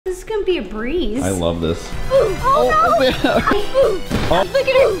This is gonna be a breeze. I love this. Oh, no! Oh. Look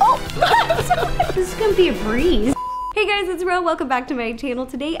at her! Oh! This is gonna be a breeze. Hey guys, it's Ro. Welcome back to my channel.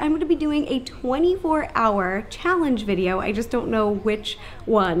 Today I'm going to be doing a 24-hour challenge video. I just don't know which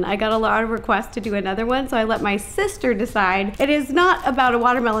one. I got a lot of requests to do another one, so I let my sister decide. It is not about a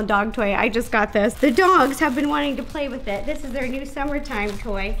watermelon dog toy. I just got this. The dogs have been wanting to play with it. This is their new summertime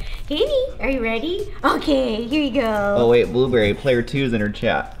toy. Henny, are you ready? Okay, here you go. Oh wait, Blueberry, player 2 is in her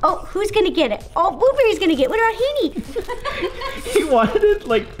chat. Oh, who's gonna get it? Oh, Blueberry's gonna get it. What about Henny? He wanted it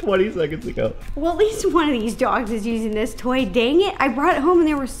like 20 seconds ago. Well, at least one of these dogs is using this toy. Dang it, I brought it home and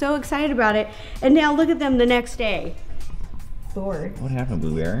they were so excited about it, and now look at them the next day. Bored. What happened,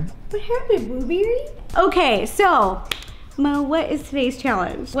 Blueberry? What happened, Blueberry? Okay, so Mo, what is today's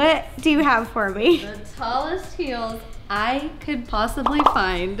challenge? What do you have for me? The tallest heels I could possibly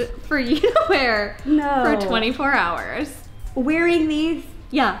find for you to wear for 24 hours. Wearing these?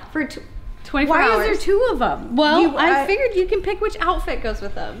 Yeah, for 24 hours. Why is there two of them? Well, I figured you can pick which outfit goes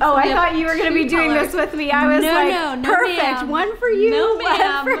with them. Oh, So I thought you were gonna be doing this with me. I was like, perfect. One for you,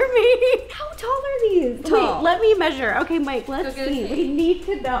 one for me. How tall are these? Tall. Wait, let me measure. Okay, Mike, let's see. We need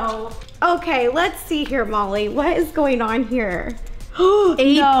to know. Okay, let's see here, Molly. What is going on here?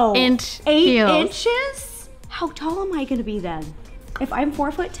 8-inch 8 heels. inches? How tall am I gonna be then? If I'm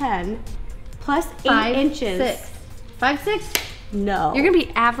 4'10" plus 8 inches. 5'6"? No. You're gonna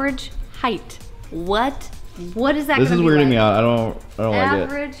be average height. What is that? This is weirding me out. I don't like it.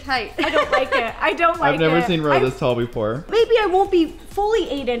 Average height. I don't like it. I don't like it. I've never seen Ro this tall before. Maybe I won't be fully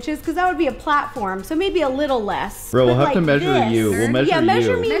 8 inches because that would be a platform, so maybe a little less. Bro, we'll But have to like measure this. you. We'll measure you. Yeah,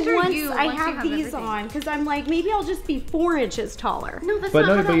 measure me Measure once you I once you have have these everything. on, because I'm like, maybe I'll just be 4 inches taller. No, that's But not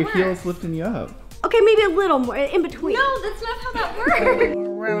no, how but that your works. heel's lifting you up. Okay, maybe a little more in between. No, that's not how that works.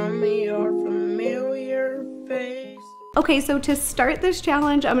 Around me your familiar face. Okay, so to start this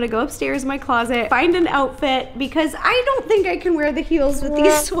challenge, I'm gonna go upstairs in my closet, find an outfit, because I don't think I can wear the heels with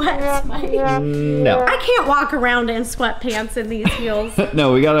these sweats, Mike. No. I can't walk around in sweatpants in these heels.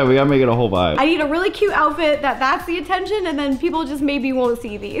 No, we gotta make it a whole vibe. I need a really cute outfit that's the attention, and then people just maybe won't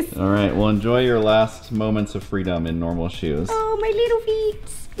see these. All right, well, enjoy your last moments of freedom in normal shoes. Oh, my little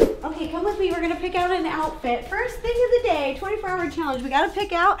feet. Okay, come with me. We're gonna pick out an outfit. First thing of the day, 24-hour challenge. We gotta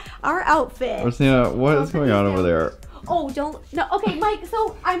pick out our outfit. Rosanna, what is going on over there? Oh, no, okay, Mike,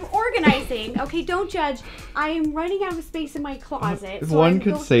 so I'm organizing. Okay, don't judge. I'm running out of space in my closet. If so one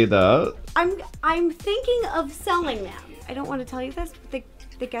could say that. I'm thinking of selling them. I don't want to tell you this, but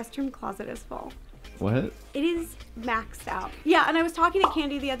the guest room closet is full. What? It is maxed out. Yeah, and I was talking to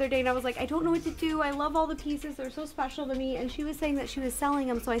Candy the other day and I was like, I don't know what to do. I love all the pieces. They're so special to me. And she was saying that she was selling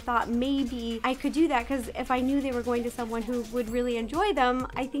them. So I thought maybe I could do that, because if I knew they were going to someone who would really enjoy them,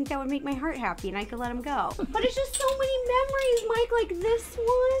 I think that would make my heart happy and I could let them go. But it's just so many memories, Mike, like this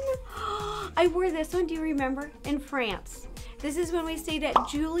one. I wore this one, do you remember? In France. This is when we stayed at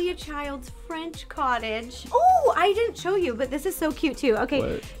Julia Child's French cottage. Oh, I didn't show you, but this is so cute too. Okay,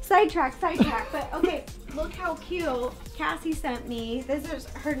 What? sidetrack, but okay, look how cute Cassie sent me. This is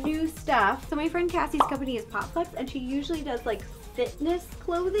her new stuff. So my friend Cassie's company is Popflex, and she usually does like fitness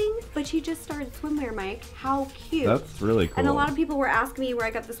clothing, but she just started swimwear, Mike. How cute. That's really cool. And a lot of people were asking me where I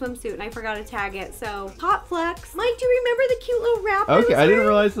got the swimsuit, and I forgot to tag it. So Popflex. Mike, do you remember the cute little wrap? Okay, I didn't wearing?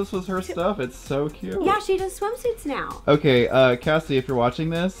 realize this was her stuff. It's so cute. Yeah, she does swimsuits now. Okay, Cassie, if you're watching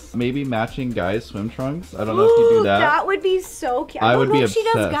this, maybe matching guys' swim trunks. I don't know if you do that. That would be so cute. I I would don't know be if she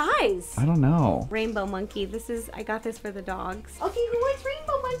does obsessed. guys. I don't know. Rainbow monkey. I got this for the dogs. Okay, who wants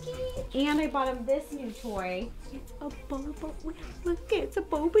rainbow monkey? And I bought him this new toy. It's a boba. Look, it's a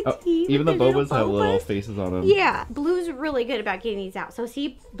boba Oh, tea. even the with bobas have little bobas. faces on them. Yeah, Blue's really good about getting these out. So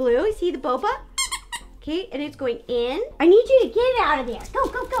see, Blue, see the boba? Okay, and it's going in. I need you to get out of there. Go,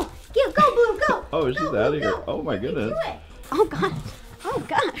 go, go. Go, Blue, go. Oh, she's Go, out Blue, of here. go. Oh my You can goodness. do it. Oh god. Oh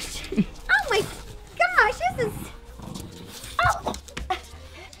gosh. Oh my gosh, this is. Oh.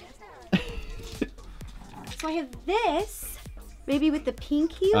 So I have this, maybe with the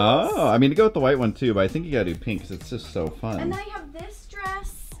pink heels. Oh, I mean, to go with the white one too, but I think you gotta do pink because it's just so fun. And then I have this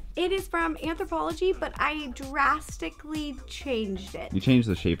dress. It is from Anthropologie, but I drastically changed it. You changed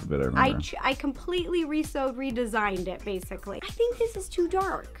the shape of it, I remember. I completely redesigned it, basically. I think this is too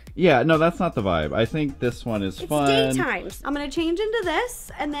dark. Yeah, no, that's not the vibe. I think this one is It's fun. daytime. I'm gonna change into this,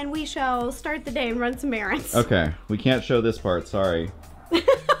 and then we shall start the day and run some errands. Okay, we can't show this part, sorry.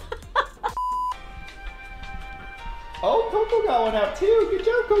 Oh, Coco got one out too. Good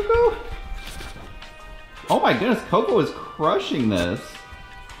job, Coco. Oh my goodness, Coco is crushing this.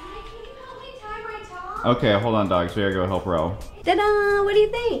 Okay, hold on, dogs. We gotta go help Ro. Ta-da! What do you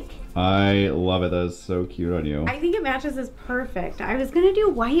think? I love it. That is so cute on you. I think it matches as perfect. I was gonna do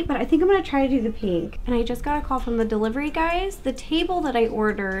white, but I think I'm gonna try to do the pink. And I just got a call from the delivery guys. The table that I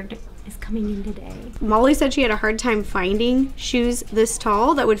ordered is coming in today. Molly said she had a hard time finding shoes this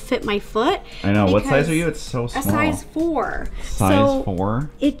tall that would fit my foot. I know. What size are you? It's so small. A size 4. Size 4?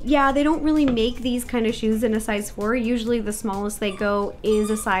 Yeah, they don't really make these kind of shoes in a size 4. Usually the smallest they go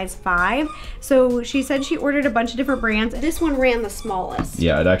is a size 5. So she said she ordered a bunch of different brands. This one ran the smallest.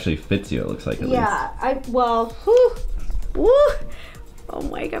 Yeah, it actually fits you, it looks like, at least. Whew. Oh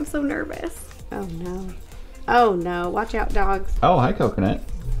Mike, I'm so nervous. Oh no. Oh no, watch out dogs. Oh, hi Coconut.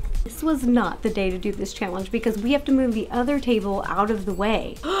 This was not the day to do this challenge because we have to move the other table out of the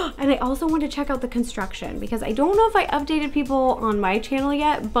way. And I also want to check out the construction because I don't know if I updated people on my channel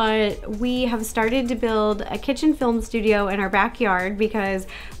yet, but we have started to build a kitchen film studio in our backyard because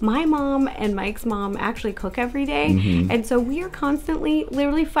my mom and Mike's mom actually cook every day. And so we are constantly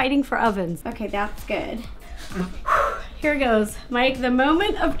literally fighting for ovens. Okay, that's good. Here goes, Mike, the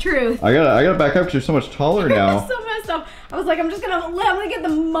moment of truth. I gotta back up because you're so much taller now. So messed up. I was like, I'm gonna get the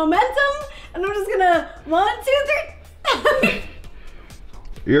momentum, and I'm just gonna 1, 2, 3.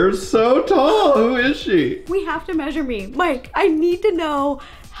 You're so tall. Who is she? We have to measure me, Mike. I need to know,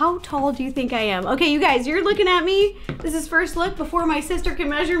 how tall do you think I am? Okay, you guys, you're looking at me. This is first look before my sister can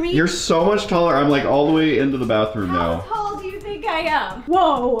measure me. You're so much taller. I'm like all the way into the bathroom now. How tall do you think I am?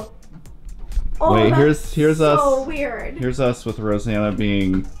 Whoa. Oh, wait, here's us. So weird. Here's us with Rosanna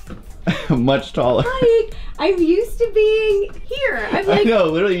being much taller. Mike, I'm used to being here. I'm like, I know,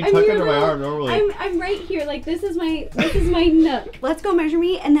 literally, you tuck under my arm normally. I'm right here. Like this is my nook. Let's go measure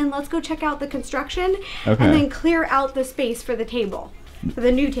me, and then let's go check out the construction, and then clear out the space for the table, for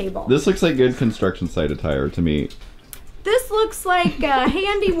the new table. This looks like good construction site attire to me. This looks like a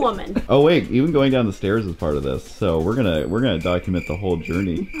handy woman. Oh wait, even going down the stairs is part of this. So we're gonna document the whole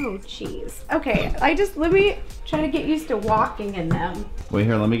journey. Oh jeez. Okay, let me try to get used to walking in them. Wait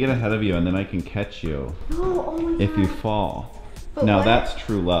here, let me get ahead of you and then I can catch you. Oh my God. If you fall. But now what? that's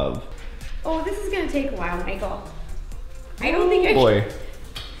true love. Oh, this is gonna take a while, Michael. I don't think I boy.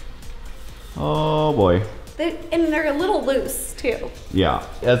 Oh boy. And they're a little loose too. Yeah,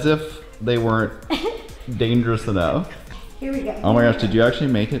 as if they weren't dangerous enough. Here we go. Oh my gosh, did you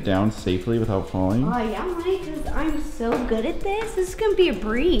actually make it down safely without falling? Oh yeah, Mike, because I'm so good at this. This is gonna be a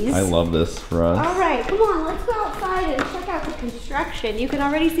breeze. I love this for us. All right, come on, let's go outside and check out the construction. You can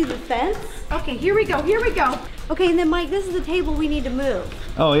already see the fence. Okay, here we go, here we go. Okay, and then Mike, this is the table we need to move.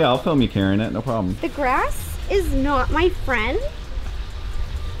 Oh yeah, I'll film you carrying it, no problem. The grass is not my friend.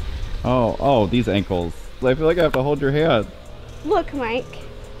 Oh, these ankles. I feel like I have to hold your hand. Look, Mike,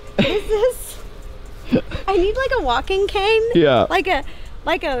 this is... I need like a walking cane. Yeah. Like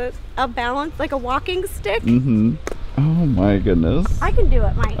a balance, like a walking stick. Mm-hmm. Oh my goodness. I can do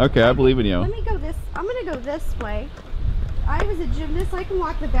it, Mike. Okay, I believe in you. Let me go this, I'm gonna go this way. I was a gymnast, I can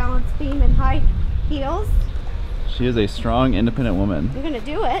walk the balance beam in high heels. She is a strong, independent woman. You're gonna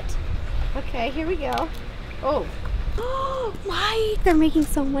do it. Okay, here we go. Oh. Oh, Mike, they're making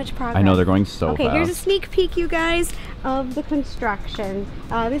so much progress. I know, they're going so fast. Okay, here's a sneak peek, you guys, of the construction.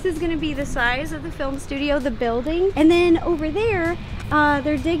 This is going to be the size of the film studio, the building. And then over there,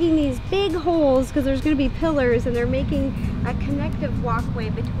 they're digging these big holes because there's going to be pillars, and they're making a connective walkway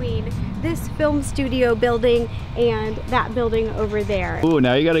between this film studio building and that building over there. Ooh,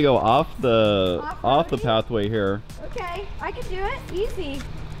 now you got to go off the pathway here. Okay, I can do it. Easy.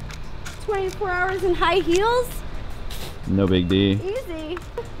 24 hours in high heels. No big D. Easy.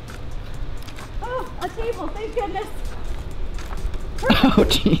 Oh, a table, thank goodness. Oh,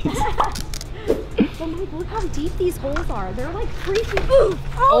 jeez. But Mike, look how deep these holes are. They're like 3 feet. Ooh.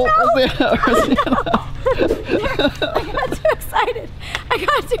 Oh no! I got too excited.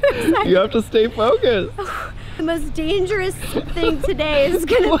 You have to stay focused. The most dangerous thing today is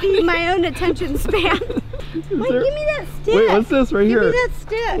going to be my own attention span. Mike, give me that stick. Wait, what's this right here? Give me that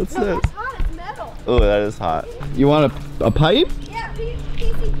stick. What's no, this? That's hot. It's metal. Oh, that is hot. You want a pipe? Yeah,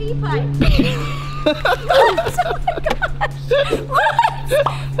 PCP pipe. Oh my gosh. What?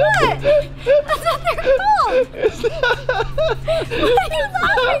 That's what they're called. What are you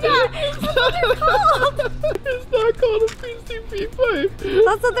laughing at? That's what they're called. It's not called a PCP pipe.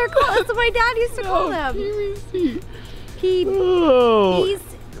 That's what they're called. That's what my dad used to call them. PVC.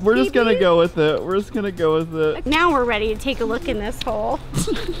 We're just gonna go with it. We're just gonna go with it. Now we're ready to take a look in this hole.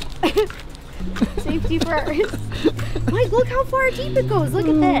 Safety first. Mike, look how far deep it goes. Look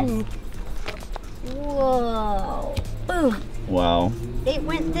at this. Whoa. Boom. Wow. It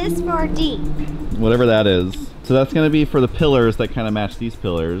went this far deep. Whatever that is. So that's gonna be for the pillars that kind of match these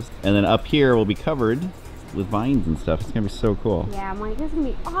pillars. And then up here will be covered with vines and stuff. It's gonna be so cool. Yeah, Mike, this is gonna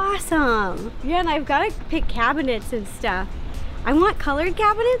be awesome. Yeah, and I've got to pick cabinets and stuff. I want colored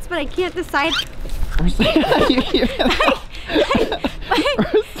cabinets, but I can't decide. Rosanna, you hear that?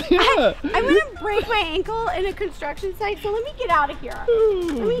 I'm gonna break my ankle in a construction site, so let me get out of here.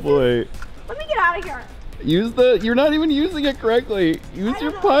 Oh, boy. Let me get out of here. Use the, you're not even using it correctly. Use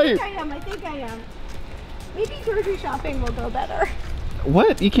your pipe. I think I am. Maybe grocery shopping will go better.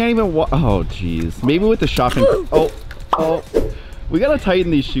 What? You can't even walk. Oh, jeez. Maybe with the shopping. Oh. We gotta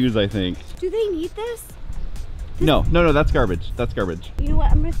tighten these shoes, I think. Do they need this? No, that's garbage. That's garbage. You know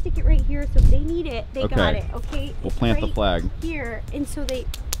what? I'm gonna stick it right here, so if they need it, they got it, okay? We'll plant the flag. Here, and so they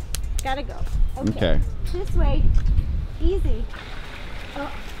gotta go. Okay. This way. Easy.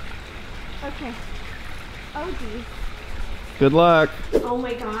 Oh. Okay. Oh, geez. Good luck. Oh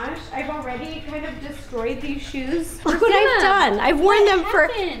my gosh, I've already kind of destroyed these shoes. Look what I've done. I've worn them for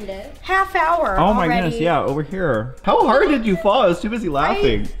half hour Oh my already. goodness, yeah, over here. How hard did you fall? I was too busy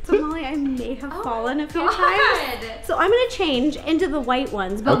laughing. So Molly, I may have fallen a few times. So I'm gonna change into the white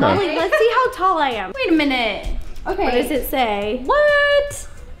ones. But Molly, let's see how tall I am. Wait a minute. Okay. What does it say? What?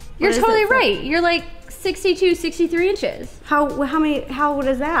 You're does it totally say? right. You're like 62, 63 inches. How what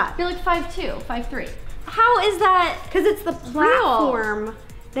is that? You're like 5'2", 5'3". How is that? Because it's the platform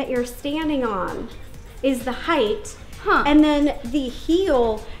that you're standing on is the height. Huh. And then the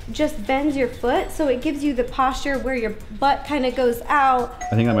heel just bends your foot, so it gives you the posture where your butt kind of goes out.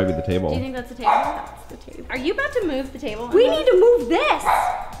 I think that might be the table. Do you think that's the table? That's the table. Are you about to move the table? We need to move this.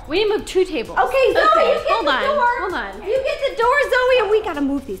 We need to move 2 tables. Okay, Zoe, you get hold the on. door. Hold on. You get the door, Zoe, and we gotta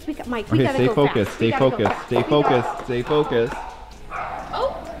move these. We got Mike. We Okay, gotta stay go focused. fast. Stay focused. Stay focused. Stay focused.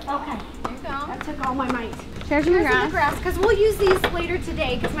 Oh, Okay. there you go. That took all my might. Chairs in the Chairs in the grass. grass, because we'll use these later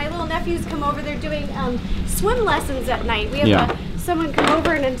today, because my little nephews come over. They're doing swim lessons at night. We have someone come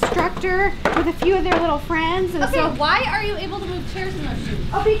over, an instructor, with a few of their little friends. And Okay, why are you able to move chairs in those shoes?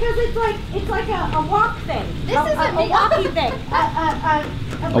 Oh, because it's like a walk thing. This is a walkie thing.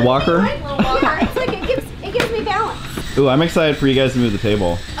 A walker? Little walker. It's like it gives me balance. Ooh, I'm excited for you guys to move the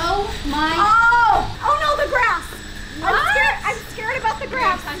table. Oh my. Oh no, the grass. I'm scared about the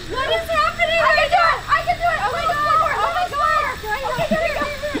grass. What is happening? I can do it. Oh my god. Oh my god. Okay, there you go.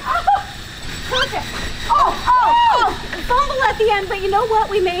 Perfect. Oh. Fumble at the end, but you know what?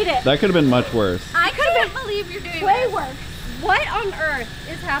 We made it. That could have been much worse. I can't believe you're doing Way this. worse. What on earth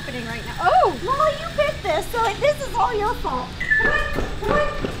is happening right now? Oh, Molly, you picked this, so this is all your fault.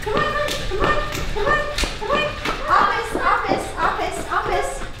 Come on.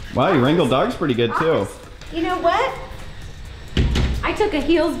 Office. Wow, your Wrangler dog's pretty good too. You know what? I took a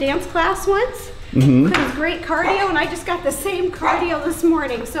heels dance class once. Mm-hmm. It was great cardio, and I just got the same cardio this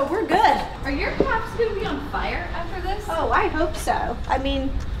morning, so we're good. Are your calves gonna be on fire after this? Oh, I hope so. I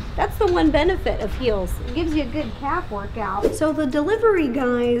mean, that's the one benefit of heels. It gives you a good calf workout. So the delivery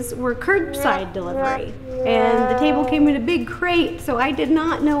guys were curbside delivery, and the table came in a big crate, so I did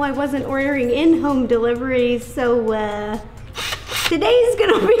not know I wasn't ordering in-home deliveries, so today's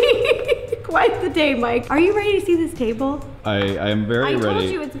gonna be quite the day, Mike. Are you ready to see this table? I am very ready. I told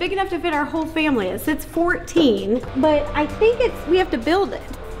you it's big enough to fit our whole family. It sits 14, but I think we have to build it.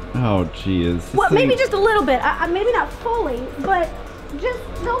 Oh, geez. Well, maybe just a little bit. Maybe not fully, but just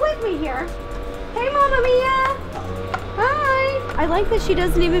go with me here. Hey, Mama Mia. Hi. I like that she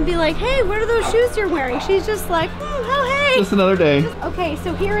doesn't even be like, hey, what are those shoes you're wearing? She's just like, oh, hey. Just another day. Okay,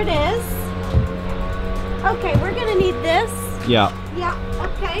 so here it is. Okay, we're gonna need this. Yeah. Yeah,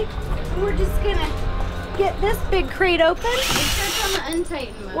 okay. We're just gonna get this big crate open. Make sure it's on the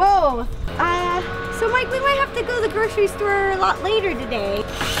untighten mode. Whoa. So Mike, we might have to go to the grocery store a lot later today.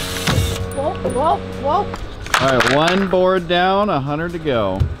 Whoa. All right, 1 board down, 100 to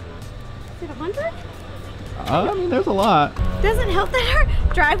go. Is it 100? I mean, there's a lot. Doesn't help that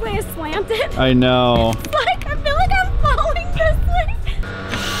our driveway is slanted. I know. Like, I feel like I'm falling this way.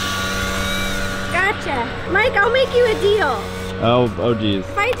 Gotcha. Mike, I'll make you a deal. Oh, geez.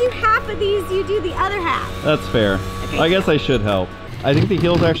 If I do half of these, you do the other half. That's fair. Okay. I guess I should help. I think the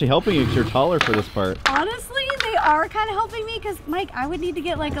heels are actually helping you because you're taller for this part. Honestly, they are kind of helping me because, Mike, I would need to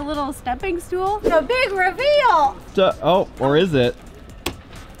get like a little stepping stool. The big reveal. Oh, or is it?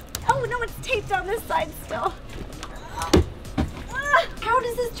 Oh, no, it's taped on this side still. How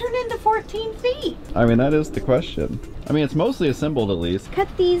does this turn into 14 feet? I mean, that is the question. I mean, it's mostly assembled at least. Cut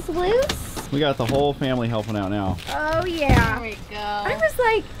these loose. We got the whole family helping out now. Oh, yeah. There we go. I was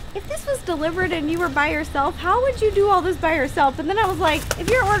like, if this was delivered and you were by yourself, how would you do all this by yourself? And then I was like, if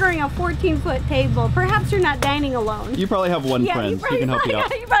you're ordering a 14-foot table, perhaps you're not dining alone. You probably have one friend who can help you out.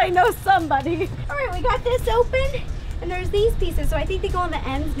 You probably know somebody. All right, we got this open, and there's these pieces. So I think they go on the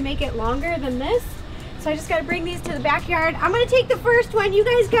ends to make it longer than this. So I just gotta bring these to the backyard. I'm gonna take the first one. You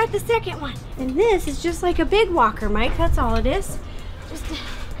guys got the second one. And this is just like a big walker, Mike. That's all it is. Just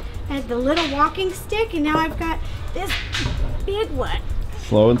had the little walking stick, and now I've got this big one.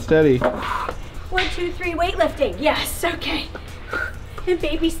 Slow and steady. 1, 2, 3, weightlifting. Yes, okay. And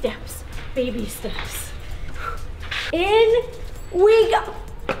baby steps. Baby steps. In we go.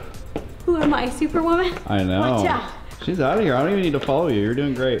 Who am I, Superwoman? I know. Watch out. She's out of here. I don't even need to follow you. You're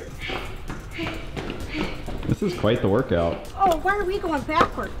doing great. This is quite the workout. Oh, why are we going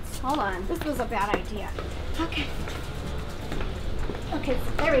backwards? Hold on. This was a bad idea. Okay. Okay,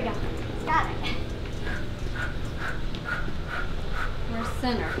 there we go. Got it. Where's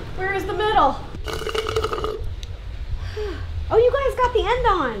center? Where is the middle? Oh, you guys got the end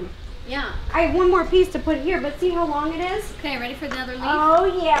on. Yeah. I have one more piece to put here, but see how long it is? Okay, ready for the other leaf?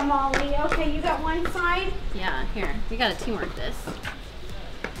 Oh, yeah, Molly. Okay, you got one side? Yeah, here. We gotta teamwork this.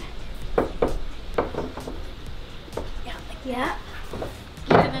 Yeah.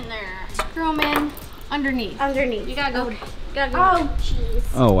 Get it in there. Screw them in underneath. Underneath. You gotta go. Oh, jeez.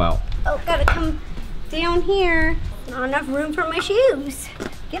 Oh, wow. Oh, gotta come down here. Not enough room for my shoes.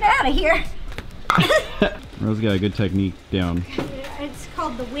 Get out of here. Rose got a good technique down. It's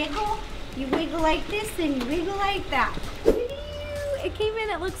called the wiggle. You wiggle like this and you wiggle like that. It came in,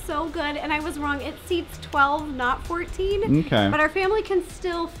 it looks so good, and I was wrong. It seats 12, not 14. Okay. But our family can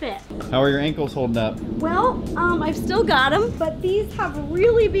still fit. How are your ankles holding up? Well, I've still got them, but these have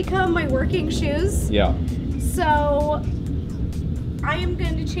really become my working shoes. Yeah. So I am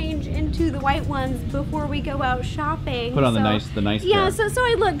going to change into the white ones before we go out shopping. Put on so, the nice yeah, pair. so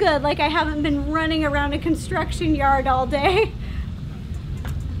I look good, like I haven't been running around a construction yard all day.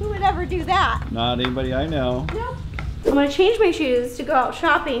 Who would ever do that? Not anybody I know. Nope. I'm gonna change my shoes to go out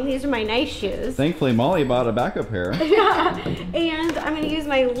shopping. These are my nice shoes. Thankfully, Molly bought a backup pair. Yeah, and I'm gonna use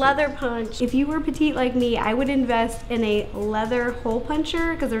my leather punch. If you were petite like me, I would invest in a leather hole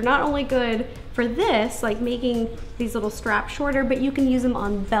puncher because they're not only good for this, like making these little straps shorter, but you can use them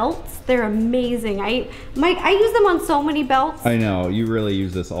on belts. They're amazing. Mike, I use them on so many belts. I know, you really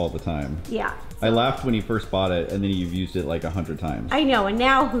use this all the time. Yeah. I laughed when you first bought it, and then you've used it like 100 times. I know, and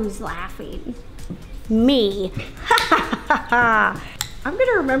now who's laughing? Me. I'm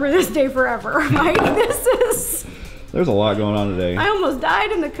gonna remember this day forever, Mike. There's a lot going on today. I almost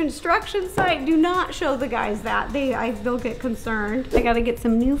died in the construction site. Do not show the guys that. They'll get concerned. I gotta get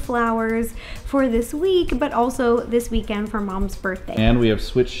some new flowers for this week, but also this weekend for Mom's birthday. And we have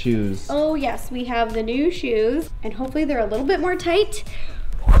switched shoes. Oh yes, we have the new shoes, and hopefully they're a little bit more tight.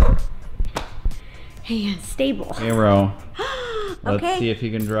 And stable. Hey, Ro. Let's Okay. see if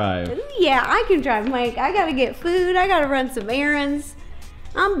you can drive. Ooh, yeah, I can drive, Mike. I gotta get food. I gotta run some errands.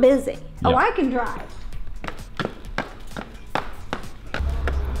 I'm busy. Oh, Yep. I can drive.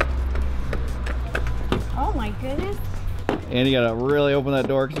 Oh my goodness. And you gotta really open that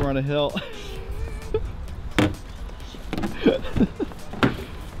door because we're on a hill.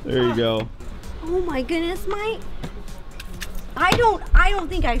 There you go. Oh my goodness, Mike. I don't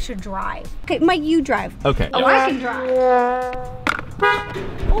think I should drive. Okay, Mike, you drive. Okay. Oh, I can drive.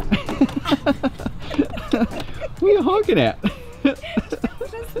 What are you honking at?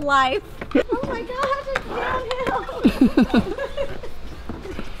 Just life. Oh my God, it's downhill.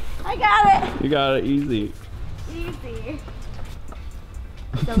 I got it. You got it easy. Easy.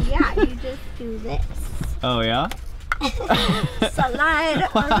 So yeah, you just do this. Oh, yeah? Slide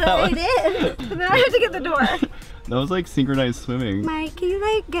right in. Then I have to get the door. That was like synchronized swimming. Mike, can you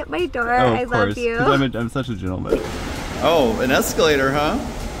like get my door? Oh, I of course, love you. because I'm such a gentleman. Oh, an escalator, huh?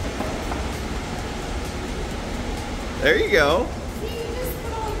 There you go. See, you just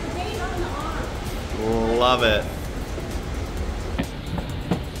put all your weight on the arm. Love it.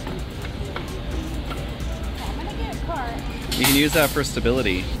 I'm gonna get a cart. You can use that for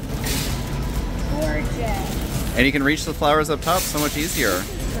stability. Gorgeous. And you can reach the flowers up top so much easier.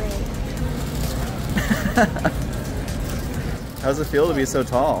 Great. How does it feel to be so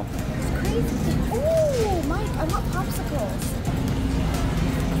tall? It's crazy. Oh, Mike, I want popsicles.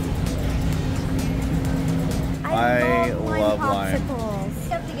 I love lime. popsicles. You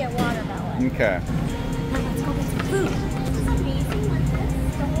have to get watermelon. Okay. Now let's go get some food. This is amazing like this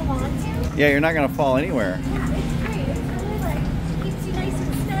to hold on to. Yeah, you're not gonna fall anywhere. Yeah, it's great. It's really like keeps you nice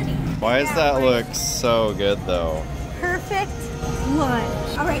and steady. Why does Yeah, that right. look so good though? Perfect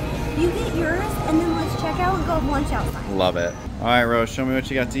lunch. All right, you get yours, and then let's check out and go have lunch outside. Love it. All right, Rose, show me what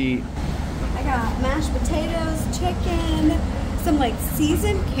you got to eat. I got mashed potatoes, chicken, some like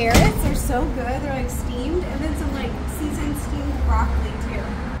seasoned carrots. They're so good. They're like steamed, and then some like seasoned steamed broccoli too.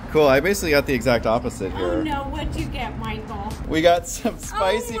 Cool, I basically got the exact opposite here. Oh no, what'd you get, Michael? We got some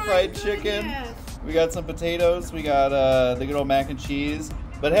spicy Oh my fried chicken goodness. We got some potatoes. We got the good old mac and cheese.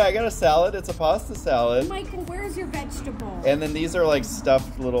 But hey, I got a salad. It's a pasta salad. Michael, where's your vegetable? And then these are like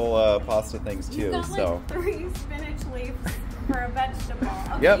stuffed little pasta things too. You got so. like 3 spinach leaves for a vegetable.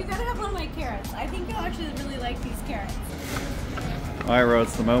 Okay, Yep. you gotta have one of my carrots. I think you'll actually really like these carrots. All right, Ro,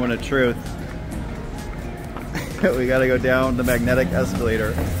 it's the moment of truth. We gotta go down the magnetic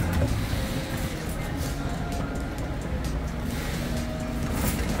escalator.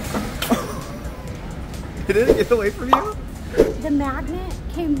 It didn't get away from you? The magnet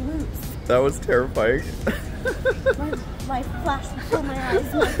came loose. That was terrifying. My flash before my eyes.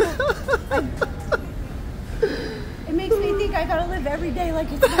 It makes me think I gotta live every day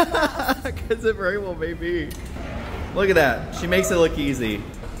like it's my last. Because it very well may be. Look at that. She makes it look easy.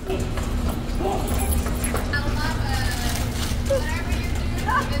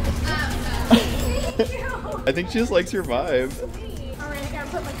 I think she just likes your vibe. Alright, I gotta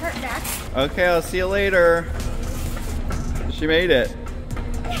put my cart back. Okay, I'll see you later. She made it.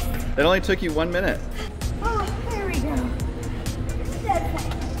 It only took you 1 minute. Oh, there we go.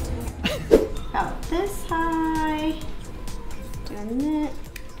 About this high. Done it.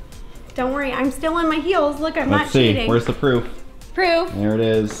 Don't worry, I'm still on my heels. Look, I'm not cheating. Where's the proof? Proof. There it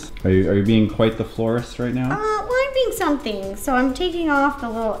is. Are you being quite the florist right now? Well, I'm being something. So I'm taking off the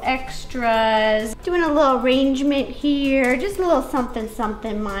little extras, doing a little arrangement here, just a little something,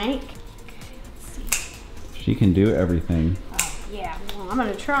 something, Mike. Let's see. She can do everything. Oh, yeah, well, I'm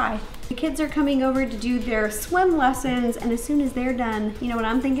gonna try. The kids are coming over to do their swim lessons, and as soon as they're done, you know what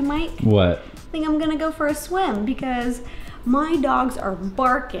I'm thinking, Mike? What? I think I'm gonna go for a swim because my dogs are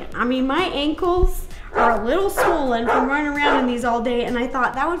barking. I mean, my ankles are a little swollen from running around in these all day, and I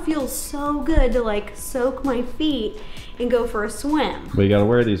thought that would feel so good to like soak my feet and go for a swim. But you gotta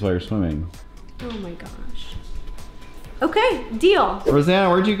wear these while you're swimming. Oh my gosh. Okay, deal. Rosanna,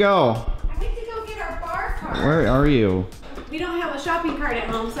 where'd you go? I need to go get our bar cart. Where are you? We don't have a shopping cart at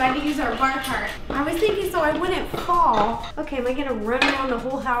home, so I had to use our bar cart. I was thinking so I wouldn't fall. Okay, am I gonna run around the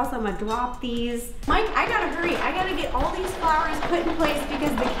whole house? I'm gonna drop these. Mike, I gotta hurry. I gotta get all these flowers put in place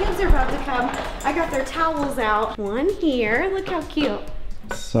because the kids are about to come. I got their towels out. One here, look how cute.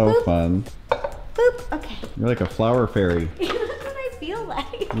 So Boop. fun. Boop, okay. You're like a flower fairy. That's what I feel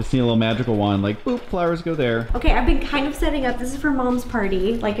like. You just need a little magical wand, like boop, flowers go there. Okay, I've been kind of setting up. This is for Mom's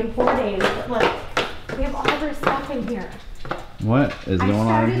party, like in 4 days. But look, we have all of her stuff in here. What is going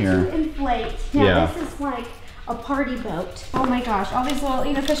on in I here? started to inflate. Now Yeah. this is like a party boat. Oh my gosh, all these little,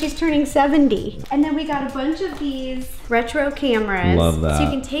 you know, because she's turning 70. And then we got a bunch of these retro cameras. Love that. So you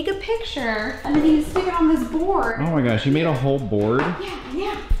can take a picture and then you can stick it on this board. Oh my gosh, you made a whole board?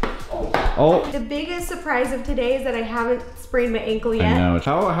 Yeah. Oh. The biggest surprise of today is that I haven't sprained my ankle yet. I know.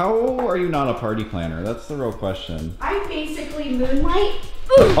 How are you not a party planner? That's the real question. I basically moonlight.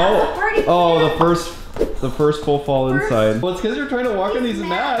 Ooh, as a party planner. the first full fall inside. Well, it's because you're trying to walk on these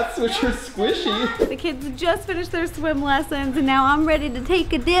mats, which are squishy. The kids just finished their swim lessons, and now I'm ready to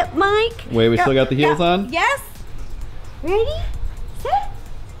take a dip, Mike. Wait, we still got the heels on? Yes. Ready, set,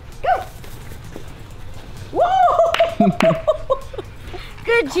 go. Whoa!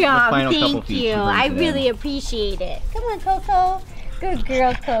 Good job, thank you. I really appreciate it. Come on, Coco. Good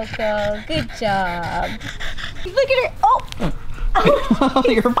girl, Coco. Good job. Look at her. Oh! Oh,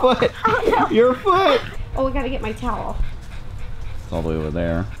 your foot. Oh, no. Your foot. Oh, we gotta get my towel. It's all the way over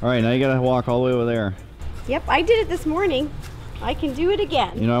there. All right, now you gotta walk all the way over there. Yep, I did it this morning. I can do it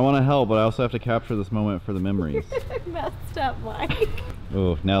again. You know, I want to help, but I also have to capture this moment for the memories. Messed up, Mike.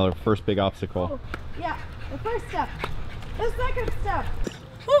 Oh, now the first big obstacle. Oh, yeah, the first step. The second step.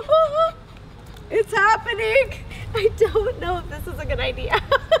 It's happening. I don't know if this is a good idea.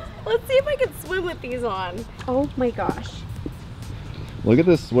 Let's see if I can swim with these on. Oh my gosh. Look at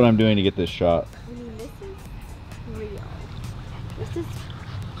this, what I'm doing to get this shot. I mean, this is real.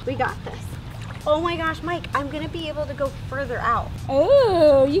 We got this. Oh my gosh, Mike, I'm gonna be able to go further out.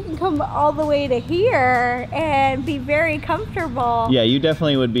 Oh, you can come all the way to here and be very comfortable. Yeah, you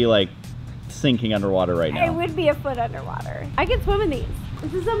definitely would be like sinking underwater right now. It would be a foot underwater. I can swim in these.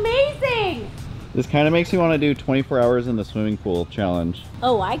 This is amazing. This kind of makes me want to do 24 hours in the swimming pool challenge.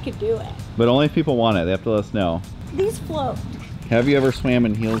 Oh, I could do it. But only if people want it. They have to let us know. These float. Have you ever swam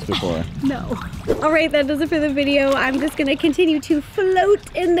in heels before? No. All right, that does it for the video. I'm just gonna continue to float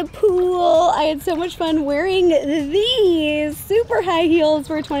in the pool. I had so much fun wearing these super high heels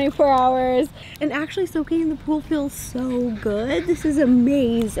for 24 hours. And actually soaking in the pool feels so good. This is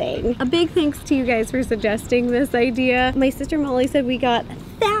amazing. A big thanks to you guys for suggesting this idea. My sister Molly said we got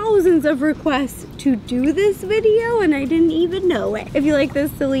thousands of requests to do this video and I didn't even know it. If you like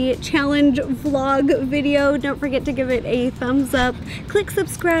this silly challenge vlog video, don't forget to give it a thumbs up. Click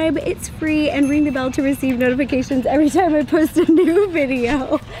subscribe, it's free, and ring the bell to receive notifications every time I post a new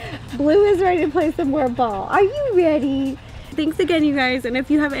video. Blue is ready to play some more ball. Are you ready? Thanks again, you guys, and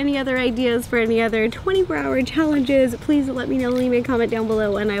if you have any other ideas for any other 24-hour challenges, please let me know. Leave me a comment down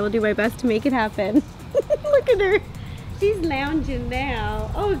below and I will do my best to make it happen. Look at her. She's lounging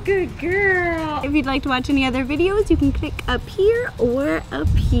now. Oh, good girl. If you'd like to watch any other videos, you can click up here or up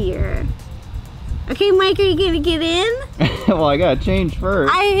here. Okay, Mike, are you gonna get in? Well, I gotta change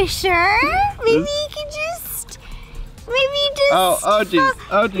first. Are you sure? Maybe you can just... Oh jeez.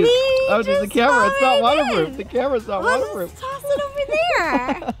 Oh jeez. Oh jeez, the camera, it's not waterproof. The camera's not waterproof. Let's toss it over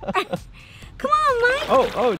there. Come on, Mike. Oh